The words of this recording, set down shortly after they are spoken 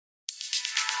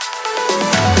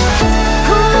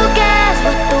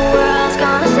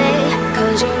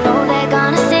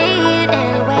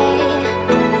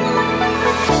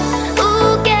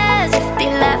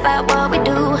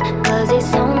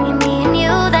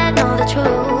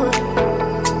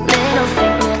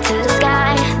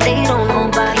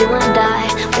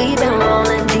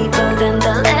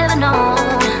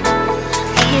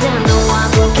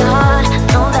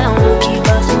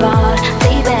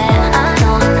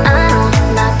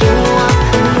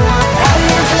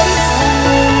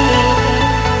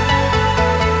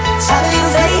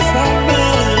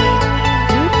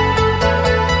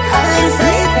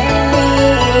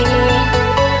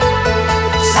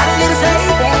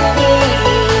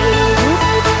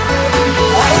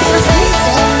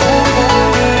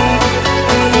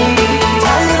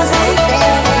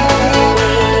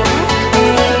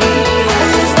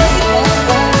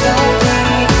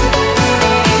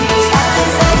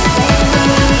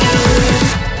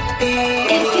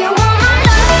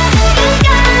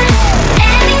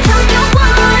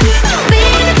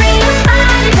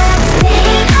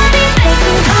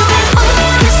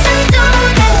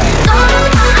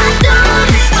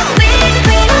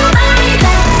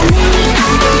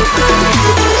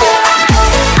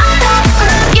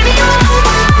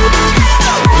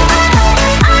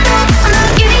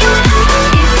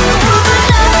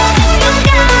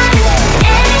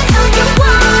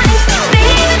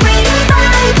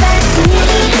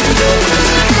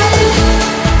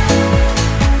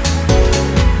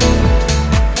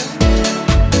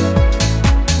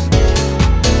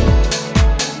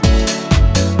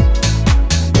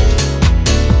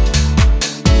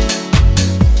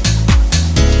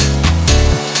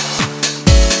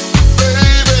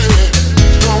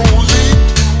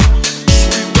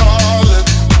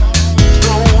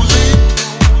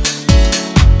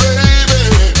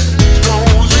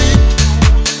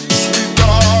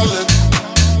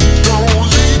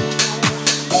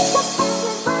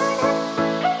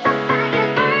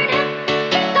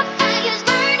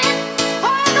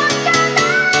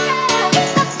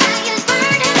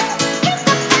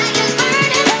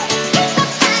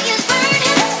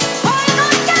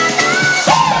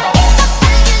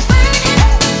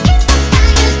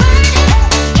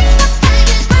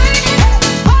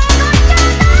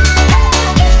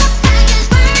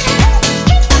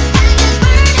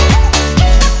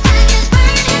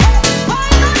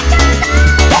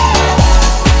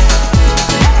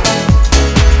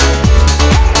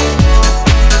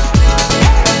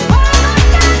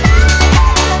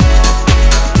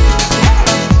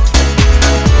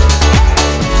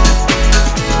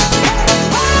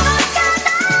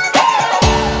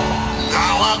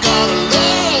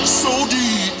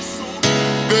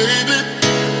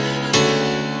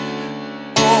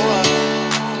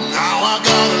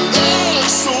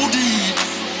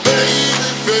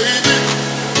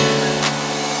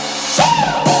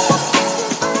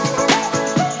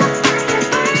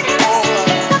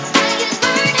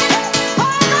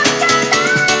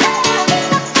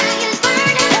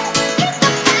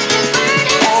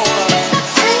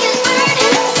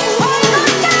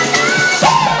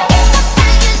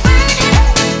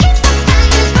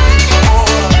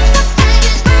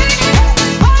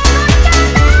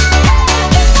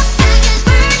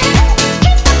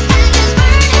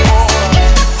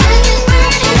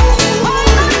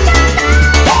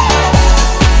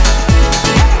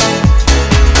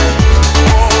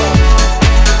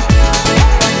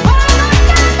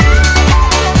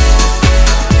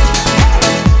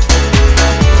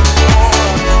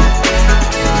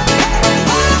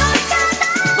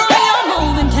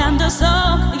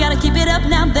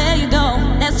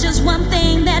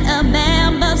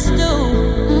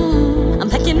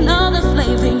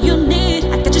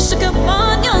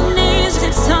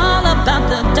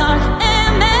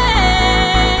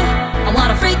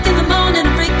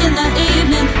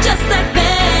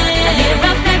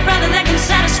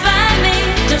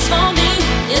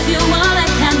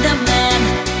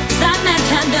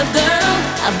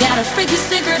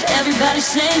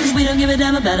everybody sing, 'cause we don't give a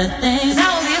damn about a thing. 'Cause I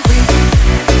will be a freak.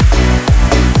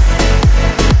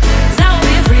 'Cause I will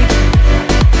be a freak.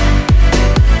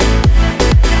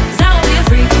 'Cause I will be a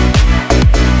freak.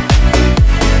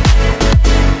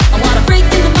 I want a freak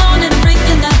in the morning, a freak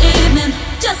in the evening,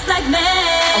 just like me.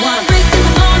 I want a freak in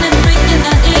the morning, a freak in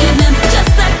the evening,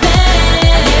 just like me.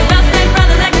 I need a rough neck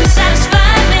brother that can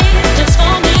satisfy me, just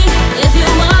for me. If you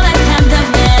want that kind of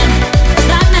man, 'cause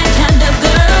I'm that kind of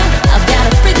girl. I've got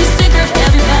a freaky secret,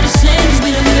 everybody sings, we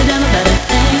don't give a damn about a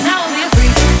thing. 'Cause I will be a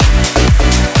freak.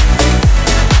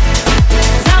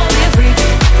 'Cause I will be a freak.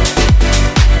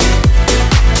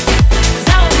 'Cause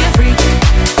I will be a freak.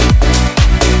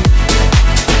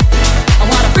 I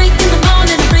want a freak in the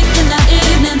morning, a freak in the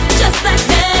evening, just like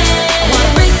me. I want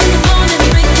a freak in the morning, a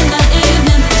freak in the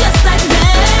evening, just like me.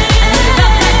 I need a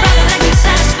rough neck brother that can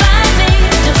satisfy me,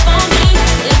 just for me.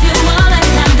 If you want that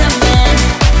kind of man,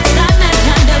 'cause I'm that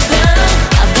kind of girl.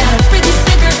 I've got a freaky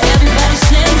secret, everybody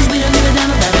sings, we don't give a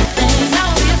damn about a thing. 'Cause I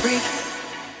will be a freak.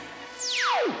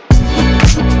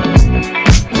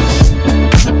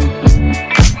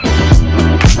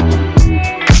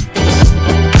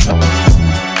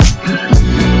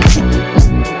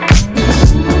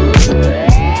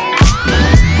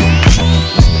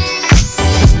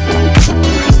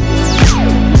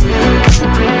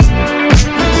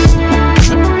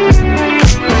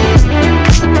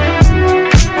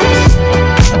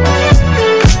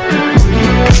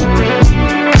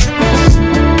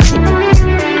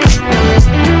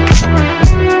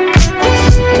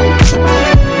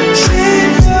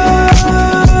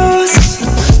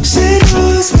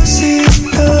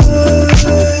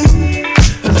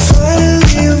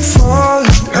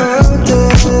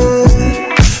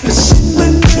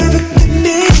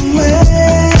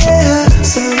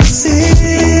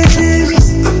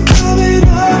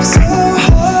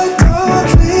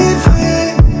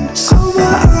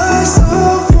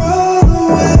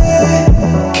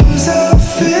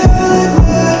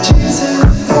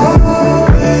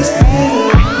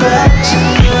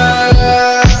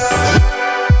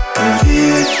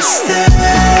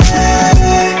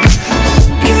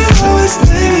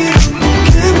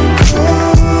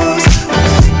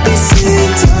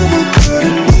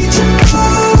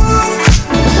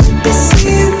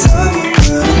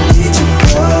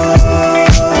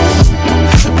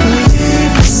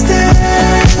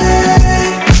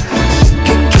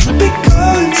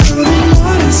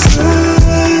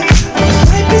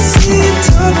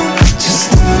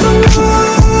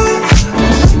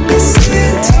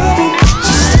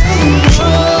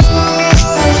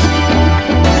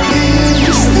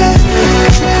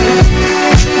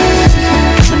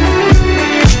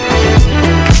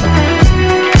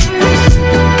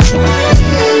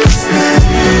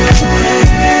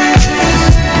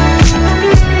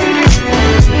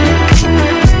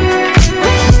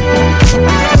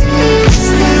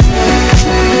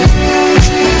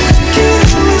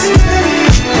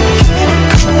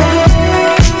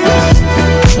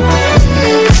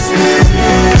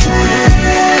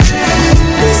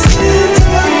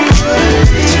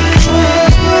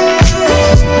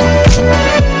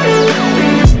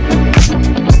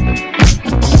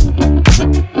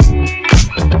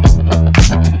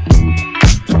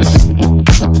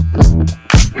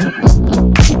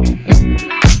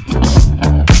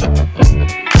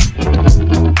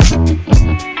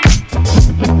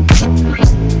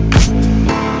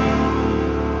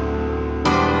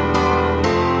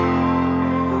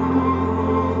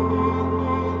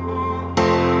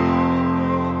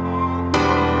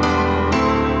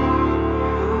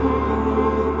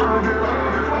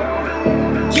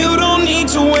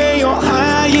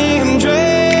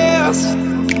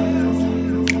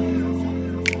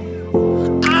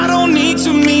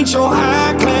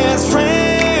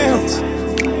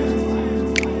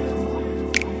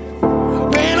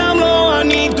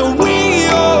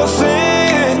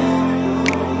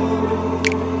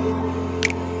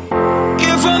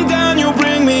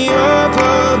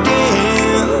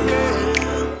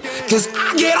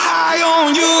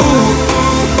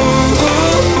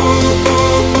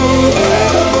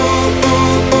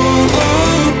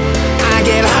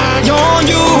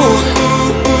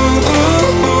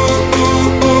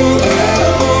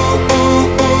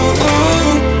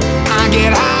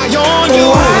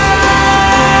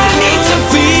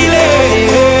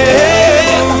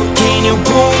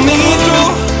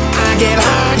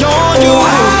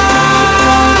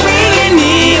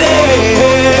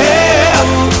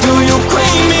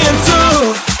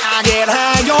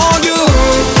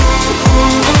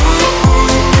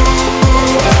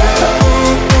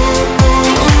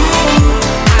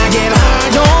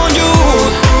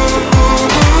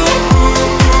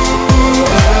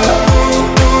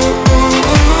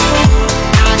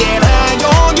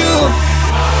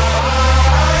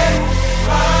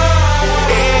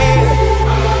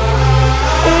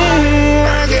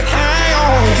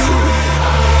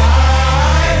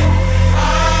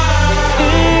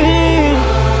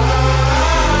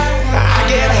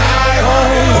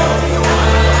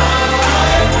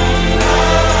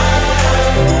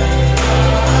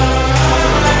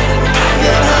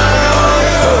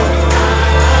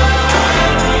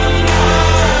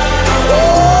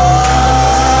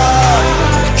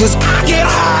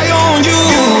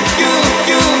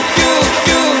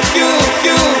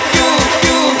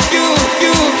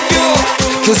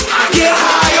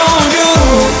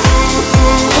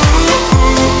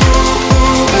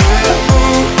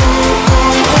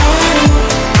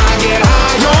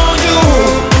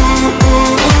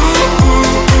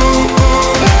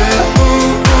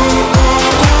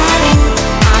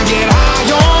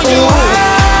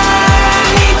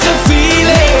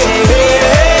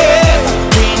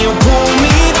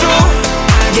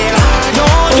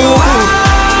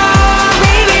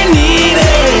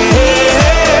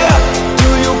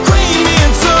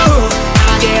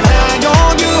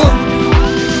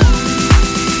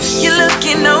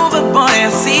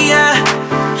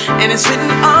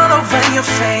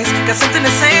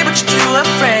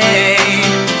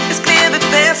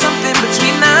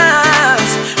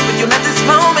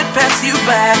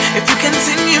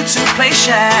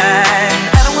 shine.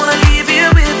 I don't wanna leave you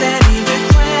with any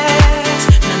regrets,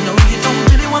 and I know you don't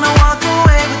really wanna walk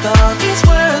away with all these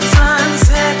words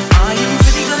unsaid. Are you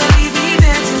really gonna leave me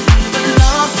dancing even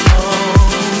long?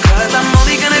 Cause I'm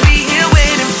only gonna be here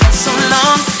waiting for so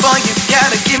long. Boy, you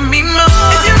gotta give me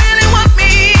more. If you really want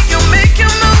me, you'll make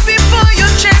your move before your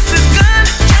chance is gone.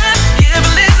 Just give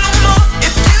a little more.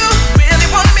 If you really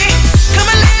want me, come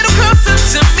a little closer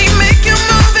to me. Make your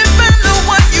move and find the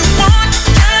one you want.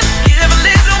 Just give a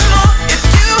little more. If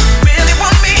you really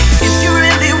want me, if you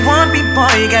really want me,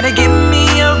 boy, you gotta give me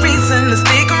a reason to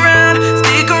stick around,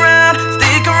 stick around,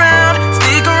 stick around,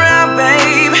 stick around,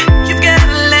 babe. You've gotta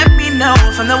let me know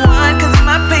from the one, cause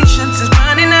my patience is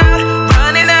running out,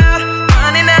 running out,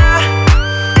 running out.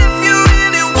 If you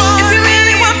really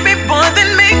want me, boy,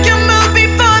 then make your move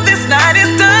before this night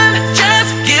is done.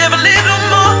 Just give a little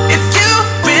more. If you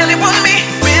really want me,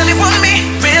 really want me,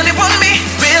 really want me,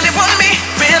 really want me,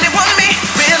 really want me,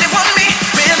 really want me,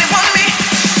 really want me.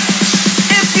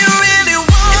 If you really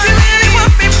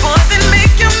want me, boy, then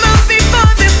make your move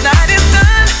before this night is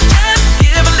done. Just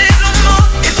give a little more.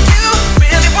 If you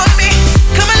really want me,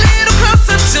 come a little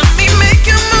closer to me. Make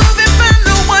your move and find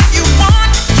the one you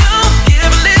want. Don't give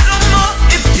a little more.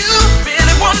 If you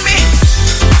really want me,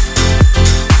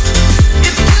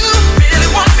 if you really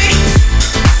want me,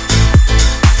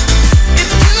 if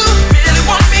you really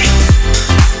want me,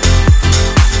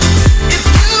 if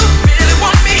you really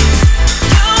want me,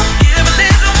 don't give a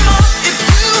little more. If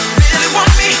you really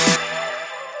want me.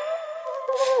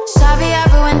 Sorry, I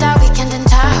ruined our weekend in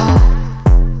Tahoe.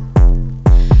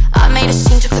 I made a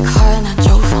scene, took the car and I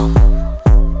drove home.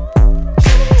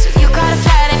 So you got a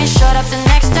flight and you showed up the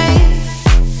next day.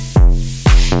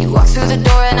 You walked through the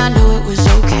door and I knew it was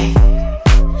okay.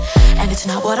 And it's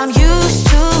not what I'm used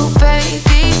to,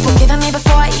 baby. Forgiving me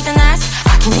before I even ask.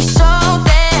 I can be so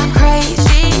damn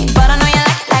crazy, but I know you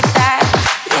like that.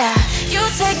 Yeah, you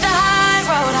take the high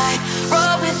road, I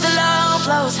roll with the low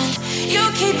blows, and you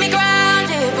keep me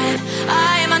grounded when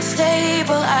I am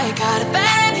unstable. I got a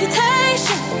bad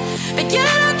reputation, but you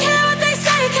don't care what they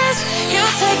say, cause you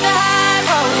take the high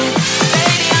road, and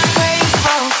baby, I'm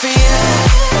grateful for you.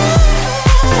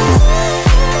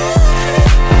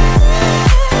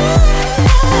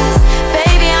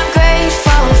 Baby, I'm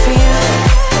grateful for you.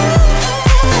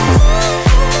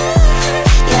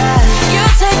 Yeah, you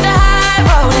take the high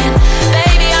road, and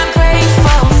baby, I'm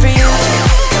grateful for you.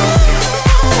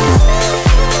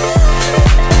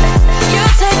 You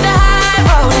take the high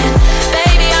road, and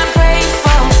baby, I'm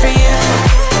grateful for you.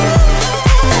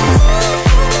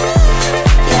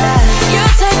 Yeah, you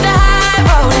take the high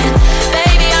road, and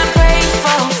baby, I'm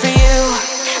grateful for you.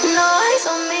 No eyes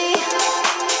on me.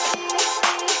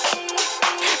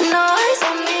 No eyes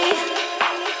on me.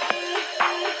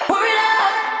 Word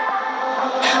up.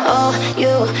 Oh,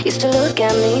 you used to look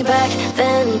at me back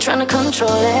then, trying to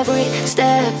control every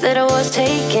step that I was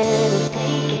taking.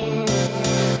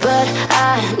 But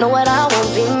I know what I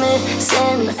won't be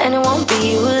missing, and it won't be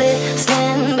you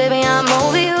listening. Baby, I'm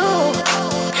over you.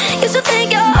 Used to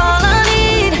think you're all I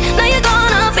need, now you're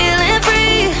gone, I'm feeling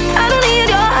free. I don't need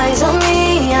your eyes on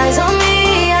me, eyes on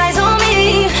me, eyes on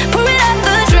me. Pour it up,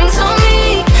 the drinks on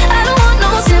me. I don't want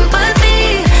no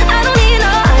sympathy. I don't need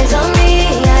no eyes on me,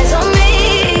 eyes on me.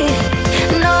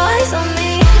 No eyes on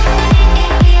me.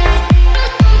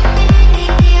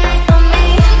 On me.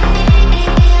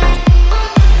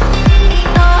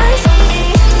 No eyes on me.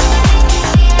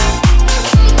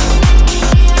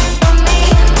 On me.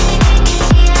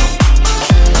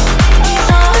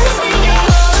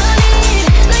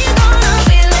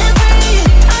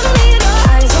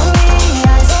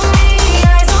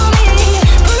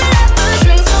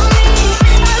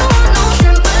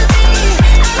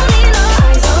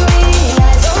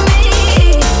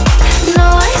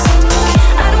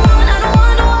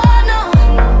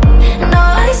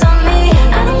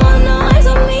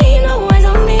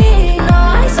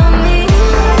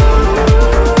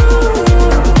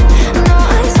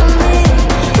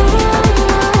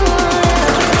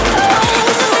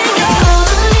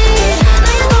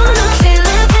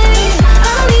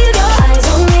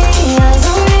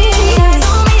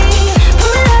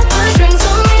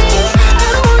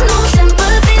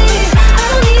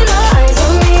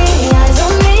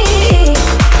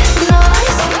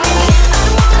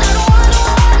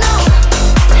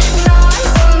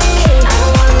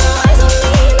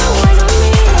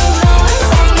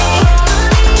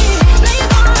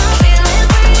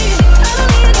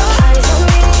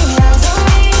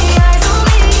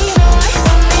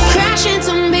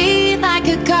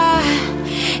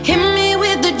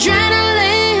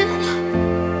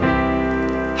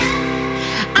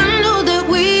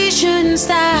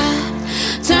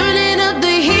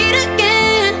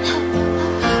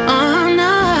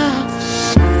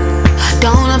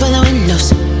 open the windows.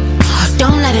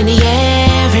 Don't let any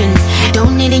air in.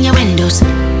 Don't need in your windows.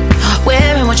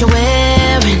 Wearing what you're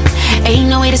wearing. Ain't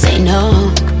no way to say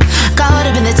no. Caught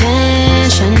up in the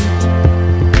tension.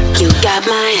 You got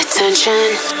my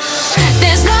attention.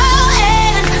 There's no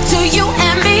end to you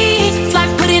and me. It's like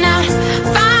putting out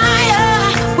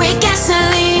fire with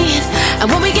gasoline. And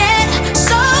when we get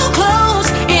so close,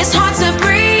 it's hard to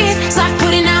breathe. It's like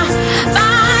putting out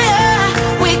fire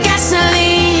with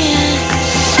gasoline.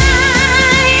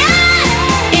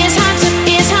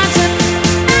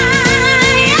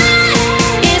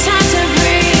 It's hard to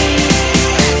breathe.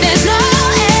 There's no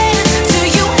end to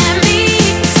you and me.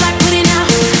 It's like putting out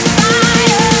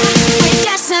fire with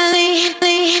gasoline.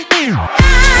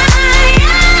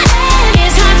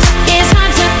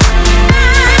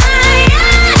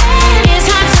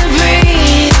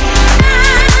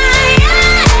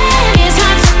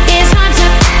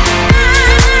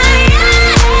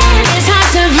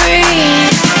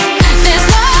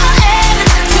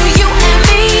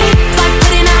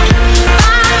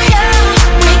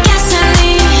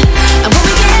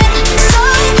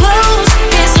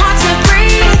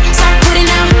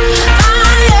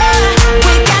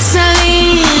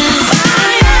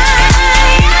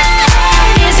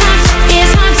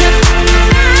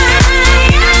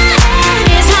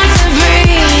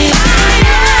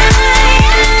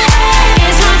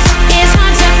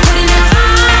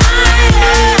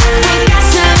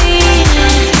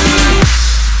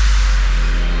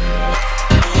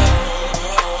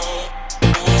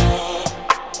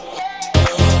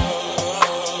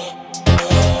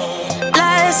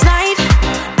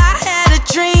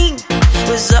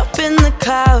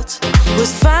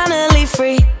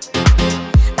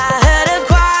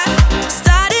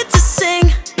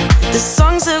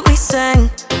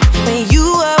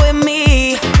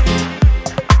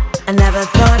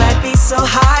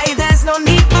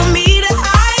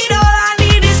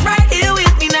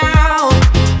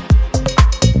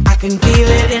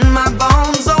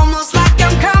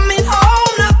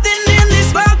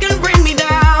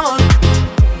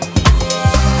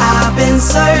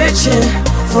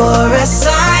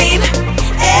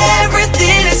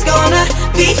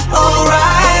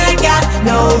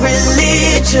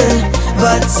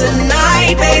 But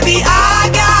tonight, baby, I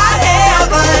got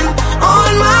heaven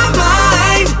on my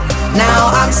mind. Now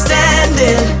I'm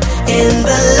standing in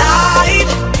the light.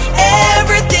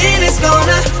 Everything is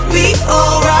gonna be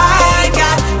alright.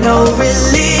 Got no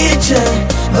religion,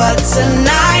 but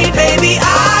tonight, baby,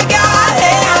 I got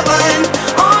heaven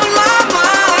on my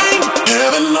mind.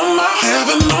 Heaven on my,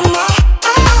 heaven on my.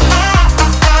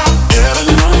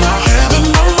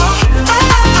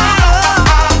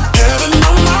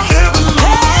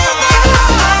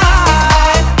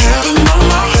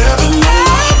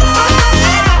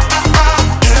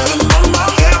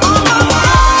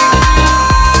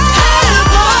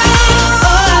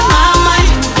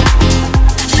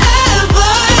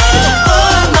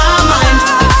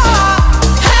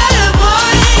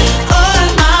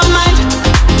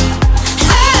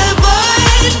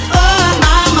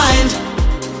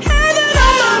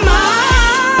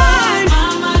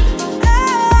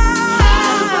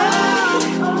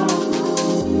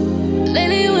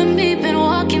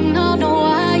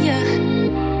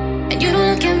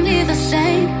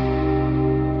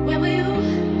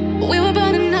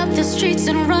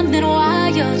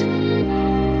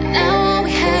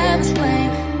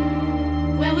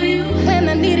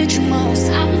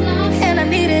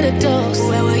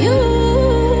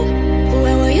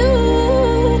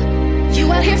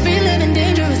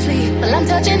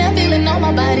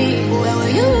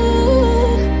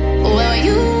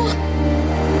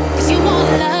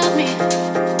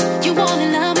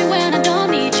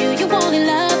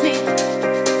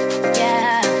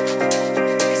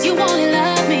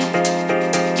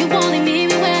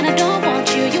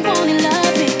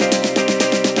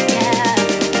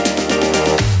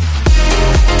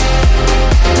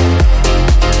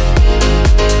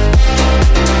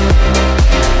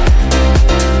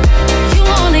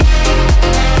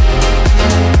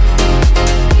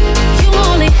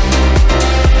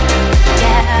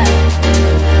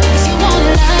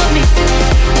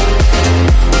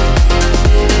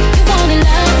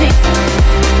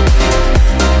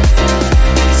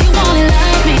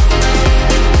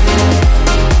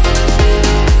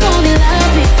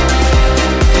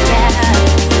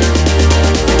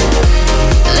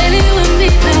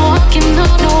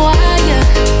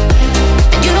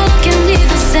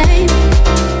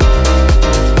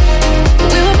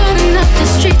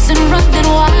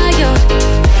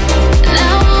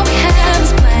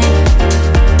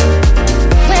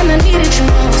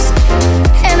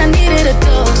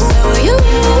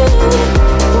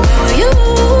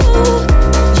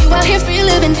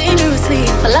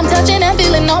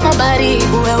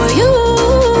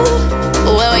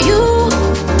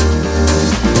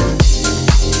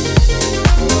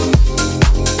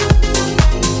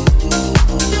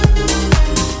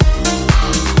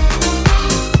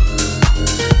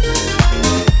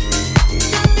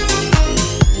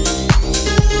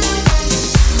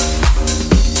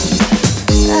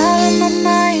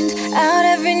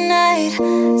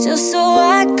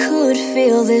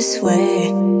 feel this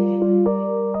way.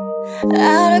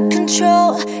 Out of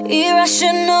control,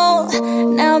 irrational.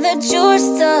 Now that you're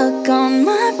stuck on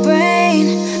my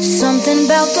brain, something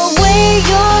about the way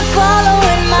you're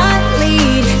following my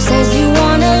lead says you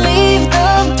wanna leave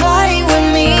the party with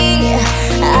me.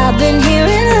 I've been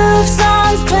hearing love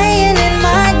songs playing in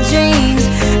my dreams.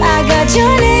 I got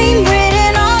your name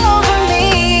written all over me.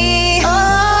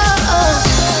 Oh.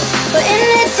 We're in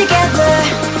it together,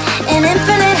 an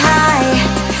infinite high,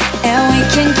 and we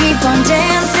can keep on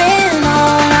dancing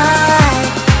all night.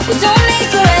 We don't need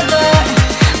forever,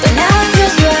 but now it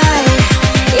feels right.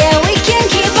 Yeah, we can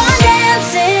keep on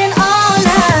dancing all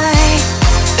night,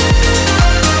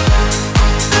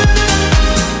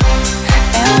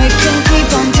 and we can keep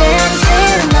on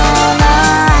dancing all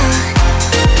night.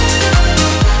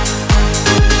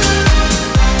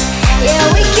 Yeah,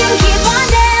 we can keep on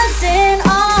dancing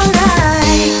all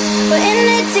night. We're in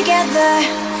it together,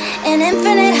 an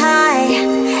infinite high,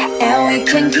 and we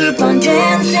can keep on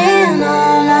dancing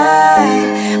all night.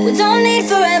 We don't need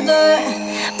forever,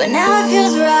 but now it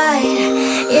feels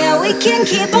right. Yeah, we can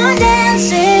keep on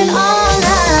dancing all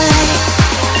night.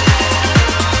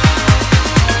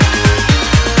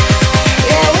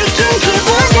 Yeah, we can keep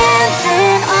on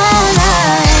dancing all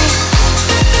night.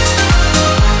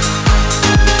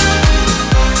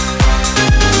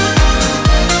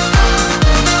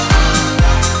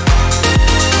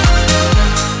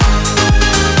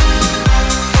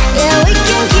 Yeah, we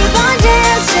can keep on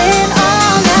dancing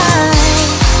all night.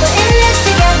 We're in it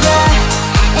together,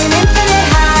 an infinite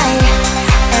high,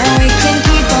 and we can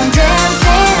keep on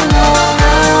dancing all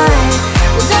night.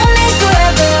 We don't need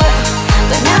forever,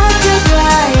 but now it feels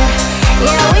right.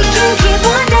 Yeah, we can keep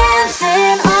on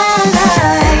dancing all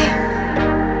night.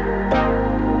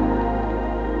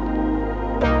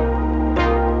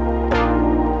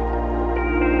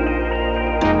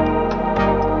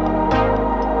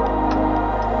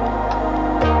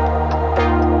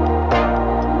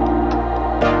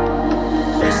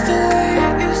 It's the way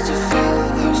it used to feel.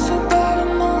 Hurts so bad, I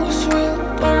know it's real.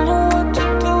 Don't know what to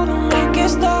do to make it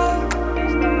stop.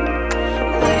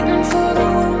 Waiting for the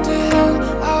wind to heal.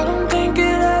 I don't think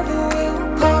it ever will.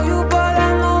 Call you, but I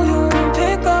know you won't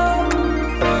pick up.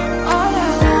 All I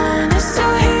want is to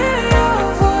hear your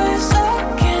voice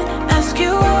again. Ask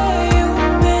you where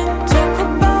you've been. Talk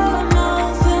about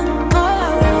nothing. All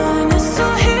I want is to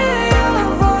hear your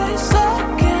voice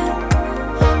again.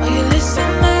 Are you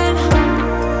listening?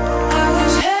 I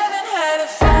wish heaven had a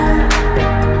phone.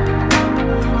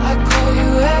 I call you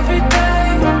every day.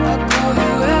 I call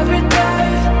you every day.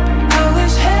 I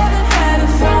wish heaven had a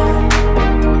phone,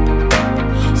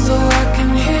 so I can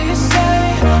hear you say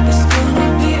it's gonna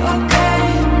be okay.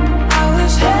 I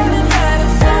wish heaven had a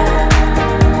phone.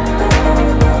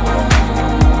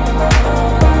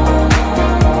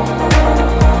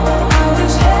 I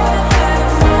wish heaven had a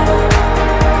phone.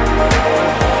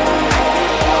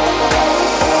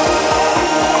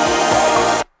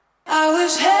 I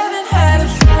wish heaven had a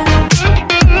phone.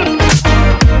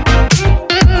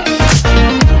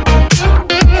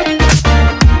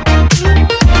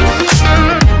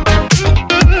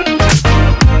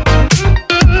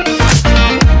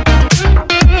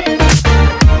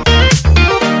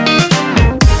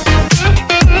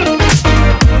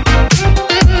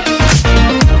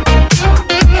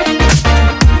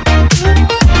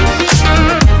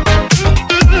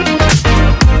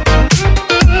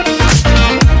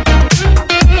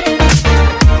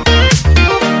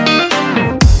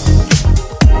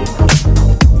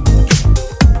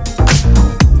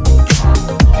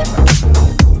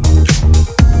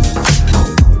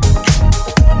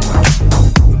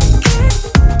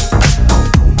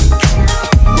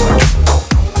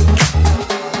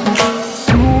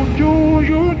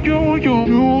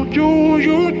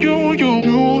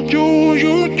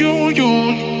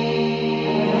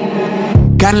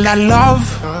 Got a lot of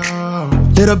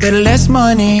love, little bit less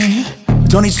money.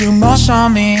 Don't need too much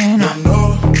on me.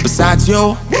 Besides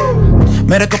you,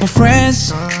 met a couple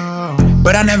friends,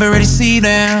 but I never really see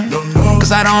them,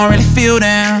 cause I don't really feel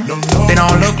them. They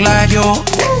don't look like you.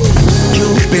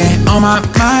 You've been on my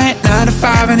mind, 9 to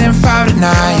 5 and then 5 to 9,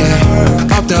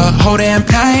 yeah. Up the whole damn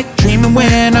night, dreaming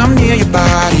when I'm near your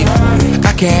body.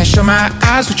 I can't shut my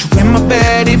eyes with you in my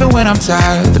bed, even when I'm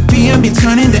tired. The PM be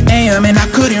turning to AM and I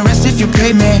couldn't rest if you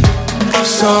paid me.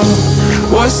 So,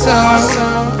 what's up?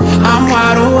 I'm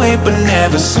wide awake but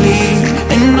never sleep.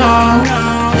 And no,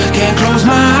 can't close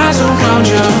my eyes around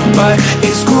you, but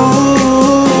it's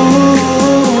cool.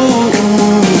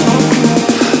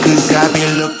 Cause I be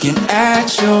looking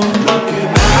at you, looking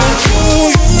at you.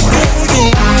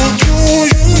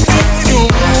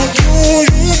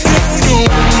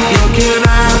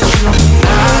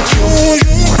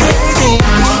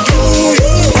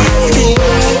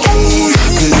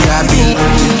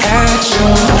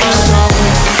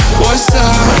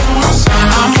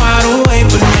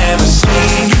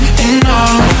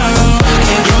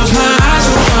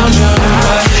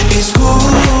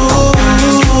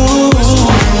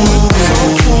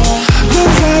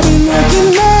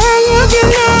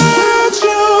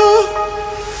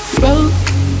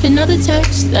 the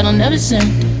texts that I'll never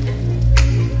send.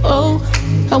 Oh,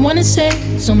 I wanna say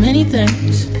so many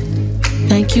things.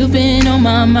 Like you've been on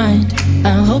my mind.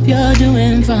 I hope you're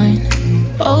doing fine.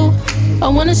 Oh, I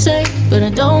wanna say, but I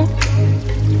don't.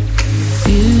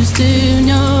 Used to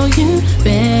know you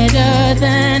better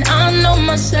than I know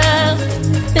myself.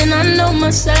 Than I know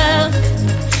myself.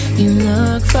 You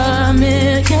look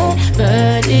familiar,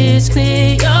 but it's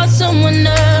clear you're someone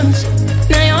else.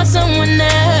 Now you're someone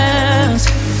else.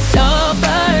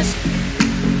 Lovers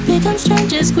become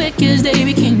strangers quick as they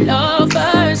became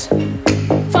lovers.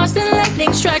 Fast and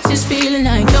lightning strikes, this feeling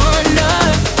like thunder.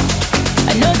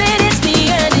 I know that it's the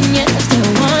end, and yet I still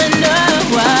wonder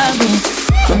why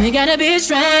we gotta be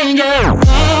strangers.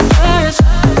 Lovers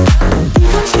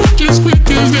become strangers quick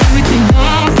as they became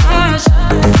lovers.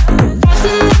 Fast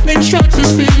and lightning strikes,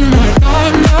 this feeling like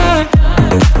thunder.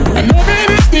 I know that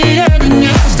it's the end, and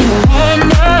yet I still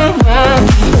wonder why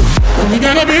we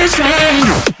gotta be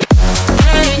strangers.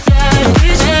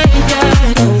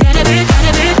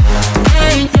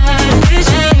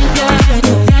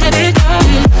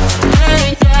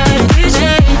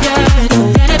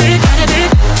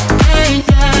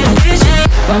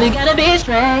 We gotta be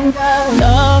strangers.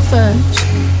 Lovers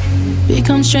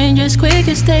become strangers quick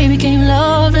as they became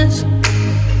lovers.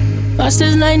 Fast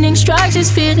as lightning strikes,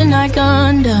 it's feeling like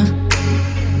thunder.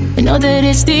 I know that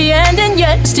it's the end, and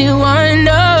yet I still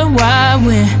wonder why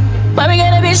we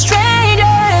gotta be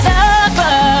strangers.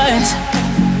 Lovers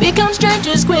become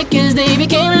strangers quick as they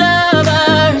became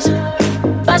lovers.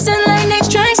 Fast as lightning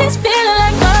strikes, it's feeling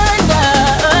like thunder.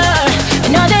 I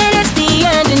know that it's the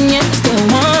end, and yet I still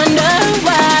wonder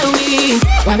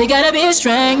why we gotta be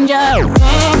strangers.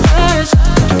 Lovers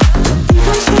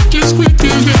become strangers quick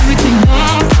as they became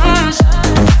lovers.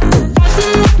 Fast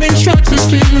as lightning strikes, it's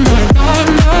feeling like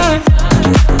thunder.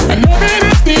 I know that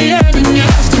it's the end, and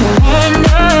yet I still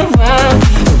wonder why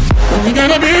we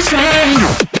gotta be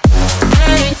strangers.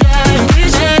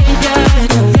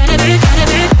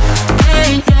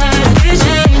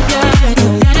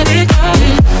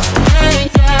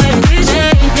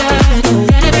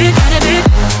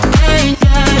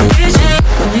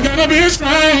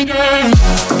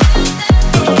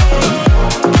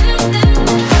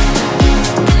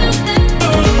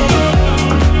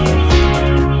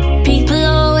 People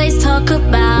always talk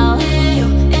about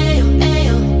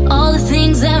all the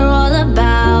things they're all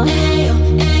about.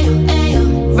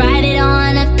 Write it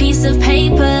on a piece of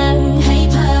paper.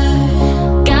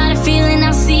 Got a feeling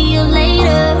I'll see you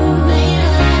later.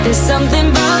 There's something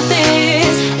about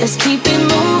this, let's keep it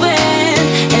moving.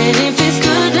 And if it's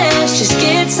good, let's just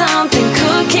get something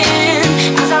cooking.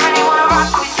 'Cause I really wanna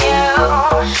rock with you.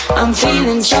 I'm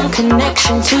feeling some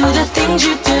connection to the things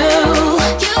you do.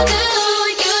 You do,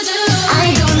 you do. I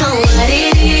don't know what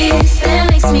it is that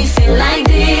makes me feel like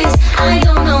this. I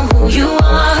don't know who you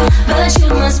are, but you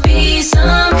must be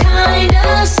some kind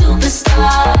of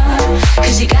superstar.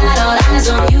 'Cause you got all eyes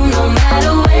on you no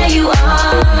matter where you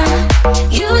are.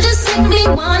 You just make me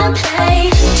wanna play.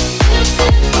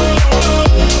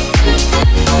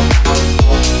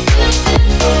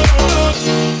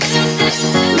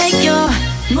 Make your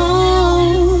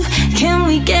move. Can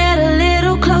we get a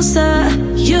little closer?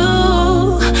 You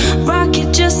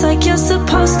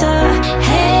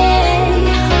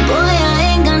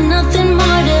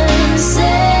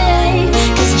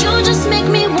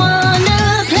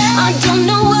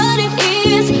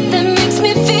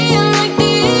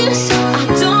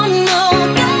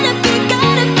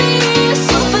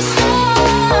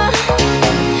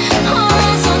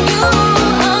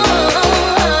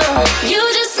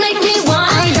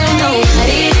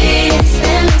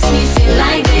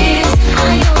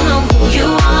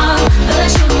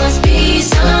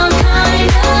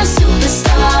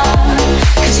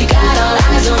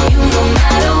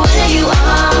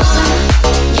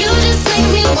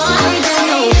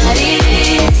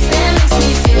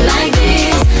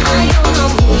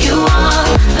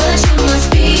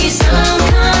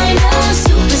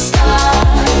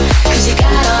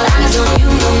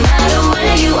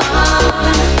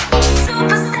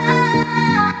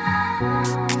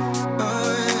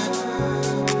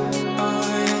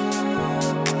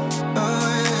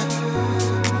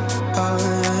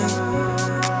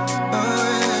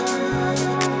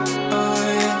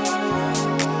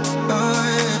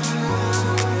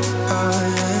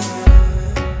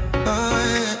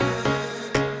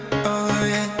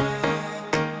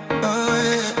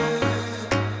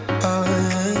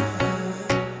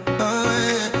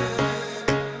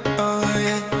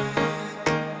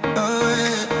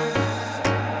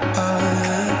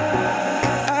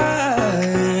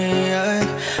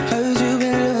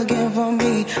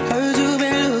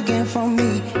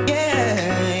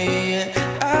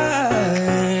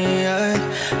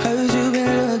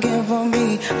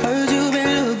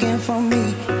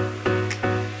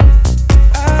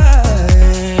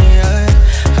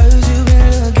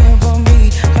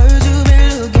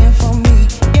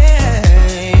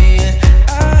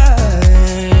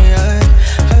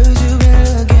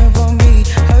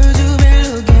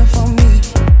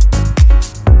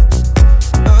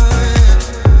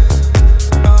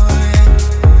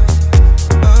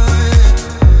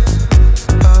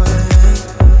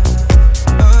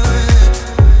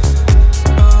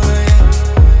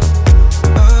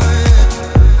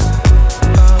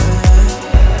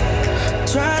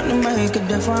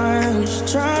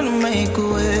difference. Trying to make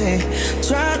a way,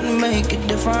 trying to make it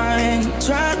different,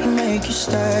 trying to make you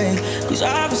stay. Cause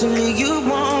obviously you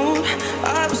won't,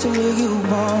 obviously you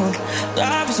won't,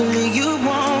 obviously you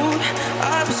won't,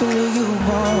 obviously you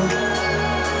won't.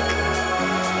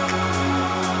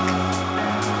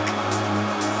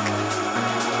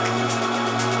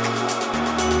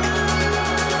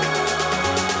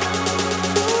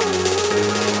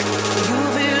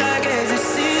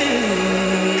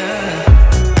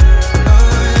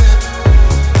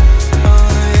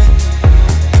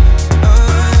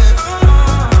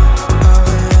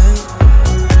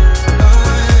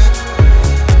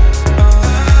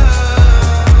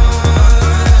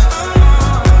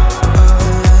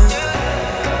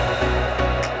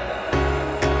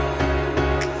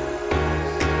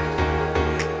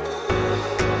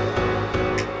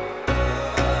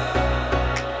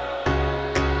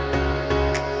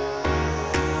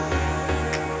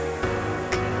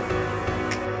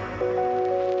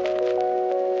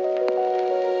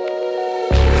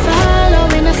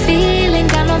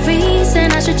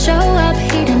 Show up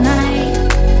here tonight,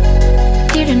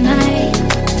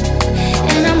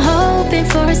 and I'm hoping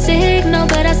for a signal,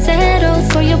 but I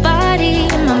settled for your body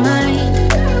in my mind.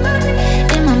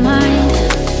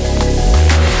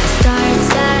 Starts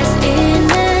as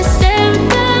innocent,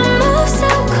 but moves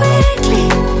so quickly.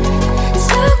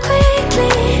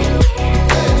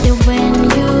 That when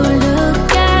you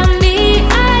look at me,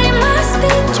 I must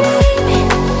be dreaming.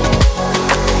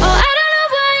 Oh, I don't know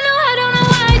why, no, I don't know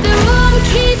why the room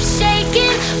keeps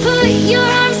shaking. Put your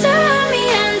arms around me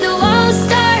and the walls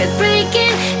start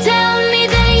breaking. Tell me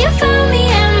that you found me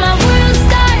and my world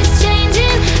starts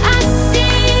changing. I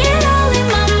see it all in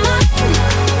my mind.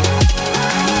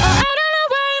 Oh, I don't know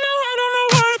why, no, I don't know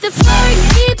why the floor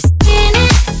keeps spinning.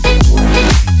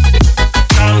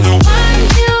 I'm the one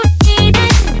you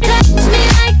needed. Touch me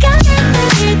like I've never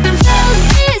even felt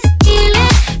this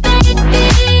feeling.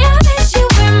 Baby, I wish you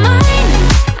were mine.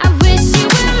 I wish you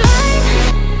were mine.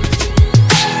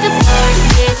 The floor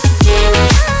keeps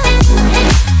spinning.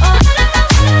 Oh, I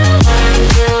don't know why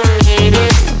you need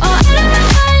it. Oh, I don't know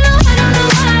why, no, I don't know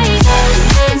why.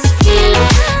 This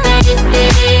feeling,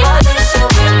 baby, I wish you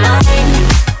were mine.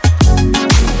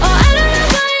 Oh, I don't know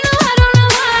why, no, I don't know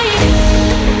why.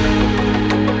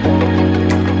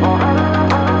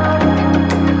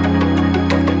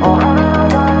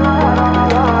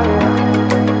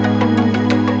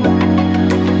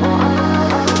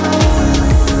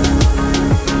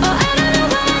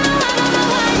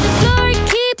 The floor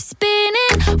keeps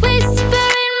spinning, whisper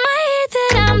in my ear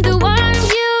that I'm the one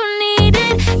you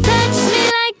needed. Touch me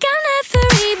like I never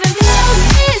even felt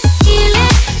this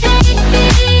feeling.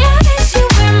 Baby, I wish you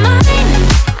were mine.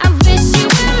 I wish you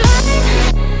were mine.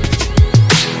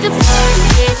 The floor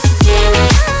keeps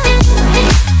spinning.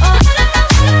 Oh, I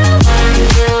don't know why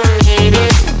you need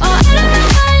it. Oh, I don't know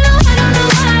why, no, I don't know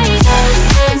why.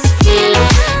 This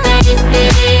feeling,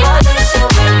 baby, I wish you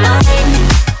were mine.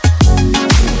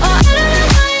 Oh, I don't know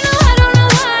why, no, I don't know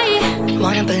why.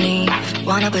 Wanna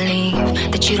believe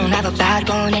that you don't have a bad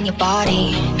bone in your body,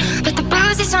 but the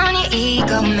bruises on your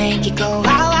ego make you go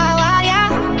wow, wow, wow, yeah.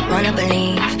 Wanna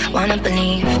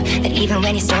believe that even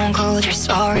when you're stone cold, you're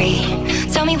sorry.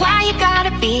 Tell me why you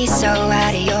gotta be so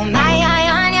out of your mind,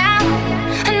 yeah.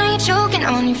 I know you're choking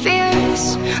on your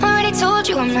fears. Already told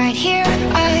you I'm right here.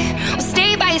 I will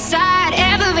stay by your side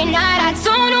every night. I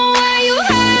don't know where you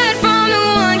hide from the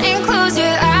one. Can't close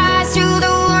your eyes to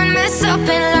the one mess up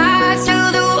and lie to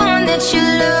the one that you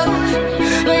love.